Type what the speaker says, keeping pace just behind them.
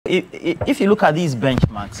if you look at these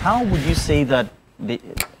benchmarks, how would you say that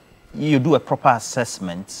you do a proper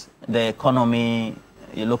assessment, the economy,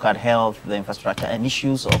 you look at health, the infrastructure, and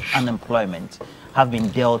issues of unemployment have been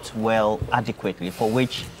dealt well adequately, for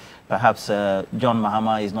which perhaps John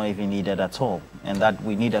Mahama is not even needed at all, and that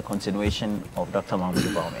we need a continuation of Dr. Mahmoud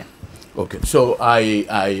Bawumia? Okay, so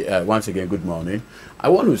I once again, good morning. I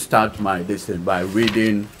want to start my lesson by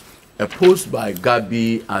reading a post by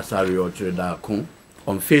Gabi Asariochedakun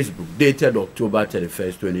on Facebook, dated October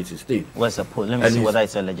 31st, 2016. Where's the post? Let me see whether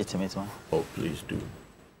it's a legitimate one. Oh, please do.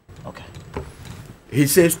 Okay. He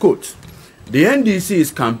says, quote, "The NDC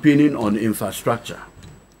is campaigning on infrastructure,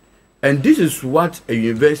 and this is what a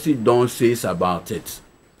university don says about it.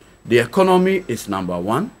 The economy is number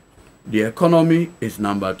 1, the economy is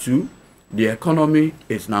number 2, the economy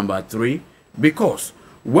is number 3, because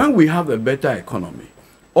when we have a better economy,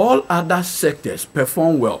 all other sectors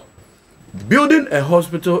perform well. Building a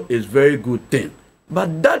hospital is very good thing,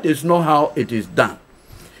 but that is not how it is done.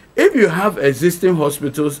 If you have existing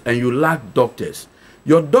hospitals and you lack doctors,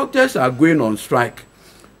 your doctors are going on strike.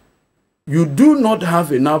 You do not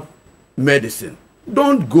have enough medicine.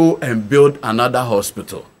 Don't go and build another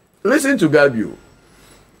hospital." Listen to Gabriel.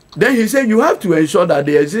 Then he said you have to ensure that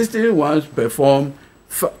the existing ones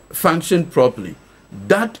function properly.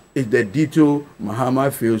 That is the detail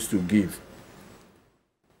Mahama fails to give.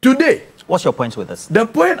 Today, what's your point with this? The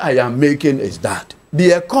point I am making is that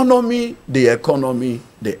the economy.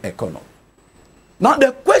 Now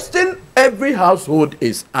the question every household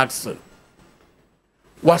is asking,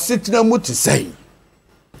 what's it to say?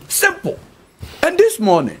 Simple. And this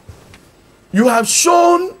morning, you have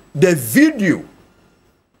shown the video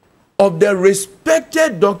of the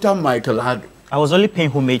respected Dr. Michael Ado. I was only paying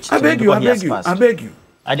homage to him. I beg you.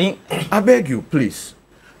 I beg you, please.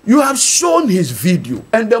 You have shown his video,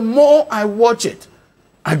 and the more I watch it,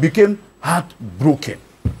 I became heartbroken.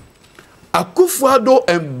 Akufo-Addo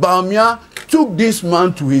and Bawumia took this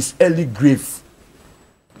man to his early grave.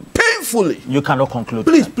 Painfully. You cannot conclude.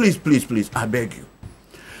 Please, I beg you.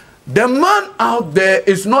 The man out there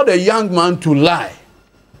is not a young man to lie.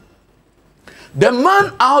 The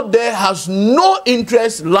man out there has no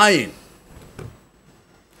interest lying.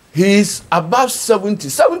 He is above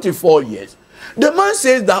 74 years. The man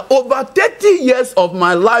says that over 30 years of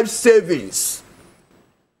my life savings,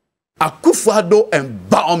 Akufo-Addo and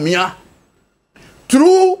Bawumia,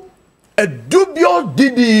 through a dubious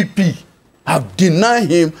DDEP, have denied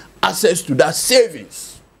him access to that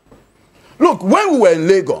savings. Look, when we were in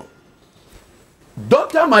Lagos,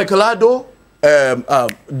 Dr. Michael Ado,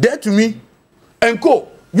 there to me, and co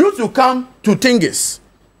used to come to Tingis,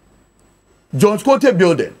 John Scotte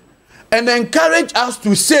building, and encourage us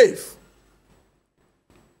to save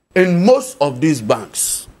in most of these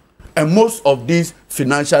banks and most of these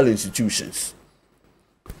financial institutions.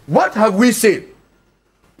 What have we seen?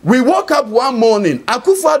 We woke up one morning,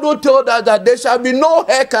 Akufo-Addo told us that there shall be no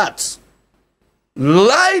haircuts.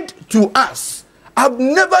 Lied to us. I've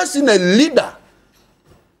never seen a leader.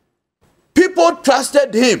 People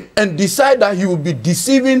trusted him and decided that he would be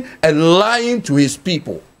deceiving and lying to his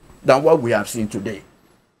people than what we have seen today.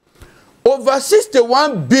 Over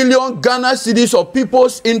 61 billion Ghana cedis of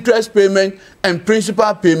people's interest payment and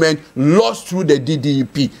principal payment lost through the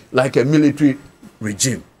DDEP like a military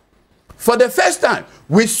regime. For the first time,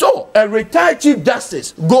 we saw a retired Chief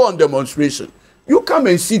Justice go on demonstration. You come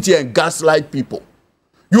and sit here and gaslight people.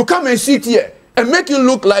 You come and sit here and make it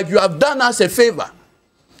look like you have done us a favor.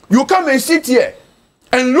 You come and sit here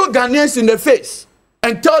and look Ghanaians in the face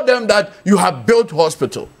and tell them that you have built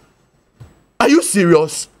hospital. Are you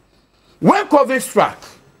serious? When COVID struck,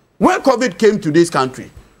 when COVID came to this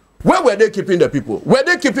country, where were they keeping the people? Were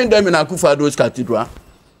they keeping them in Akufo-Addo's cathedral?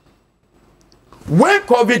 When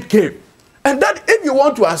COVID came, and that if you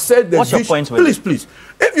want to assess the vision, please,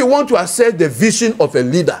 if you want to assess the vision of a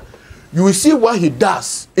leader, you will see what he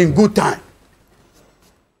does in good time.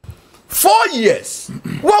 4 years,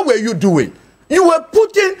 what were you doing? You were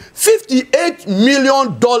putting $58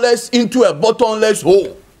 million into a bottomless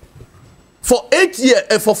hole for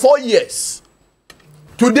 4 years.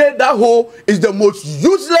 Today, that hole is the most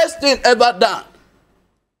useless thing ever done.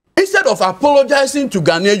 Instead of apologizing to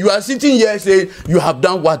Ghana, you are sitting here saying you have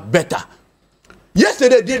done what better.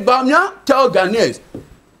 Yesterday, did Bawumia tell Ghanaians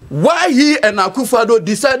why he and Akufo-Addo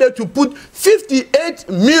decided to put $58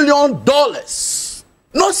 million,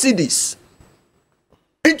 not cedis,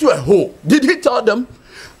 into a hole? Did he tell them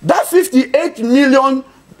that $58 million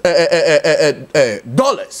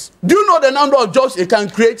dollars? Do you know the number of jobs it can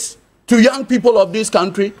create to young people of this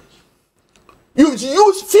country? You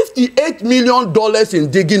use $58 million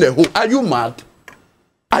in digging a hole. Are you mad?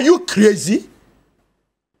 Are you crazy?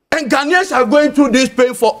 And Ghanaians are going through this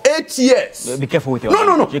pain for 8 years. Be careful with your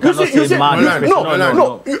No. You see,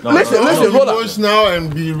 no. Listen, Roland. Now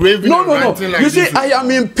and be raving. No. Like you see, this. I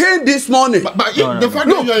am in pain this morning. But the fact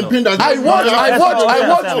that you are in pain does I watch.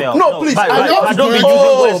 No, please.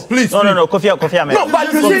 Please. No, Kofi. No,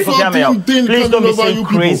 but you see, please don't be saying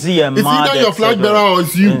crazy and mad. It's either your flag bearer or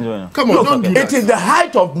it's you. Come on, don't do that. It is the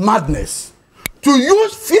height of madness to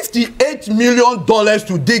use $58 million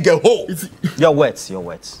to dig a hole. Your words.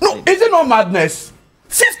 No, is it not madness?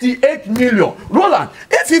 58 million. Roland,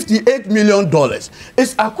 if $58 million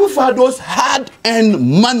is Akufo-Addo's hard-earned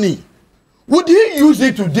money, would he use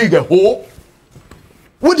it to dig a hole?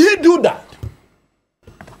 Would he do that?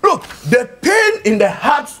 Look, the pain in the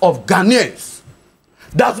hearts of Ghanaians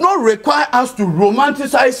does not require us to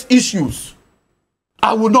romanticize issues.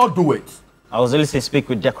 I will not do it. I was only saying speak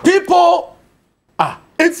with decorum. People,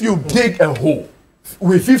 if you dig a hole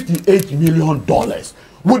with $58 million,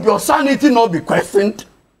 would your sanity not be questioned?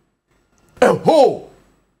 A hole.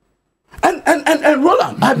 And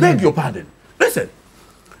Roland, I beg your pardon. Listen,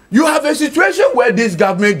 you have a situation where this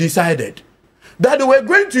government decided that they were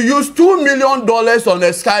going to use $2 million on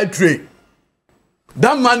a sky train.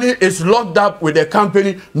 That money is locked up with a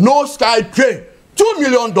company, no sky train. $2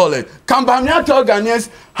 million. Can Bamia tell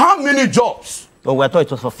Ghanaians how many jobs? Well, we thought it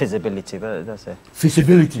was for feasibility, but that's it.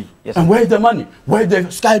 Feasibility. Yes. And where's the money? Where's the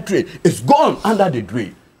sky train? It's gone under the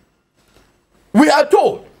drain. We are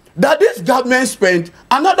told that this government spent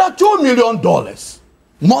another $2 million,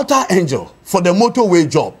 Motor Angel, for the motorway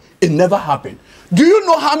job. It never happened. Do you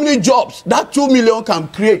know how many jobs that $2 million can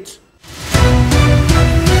create?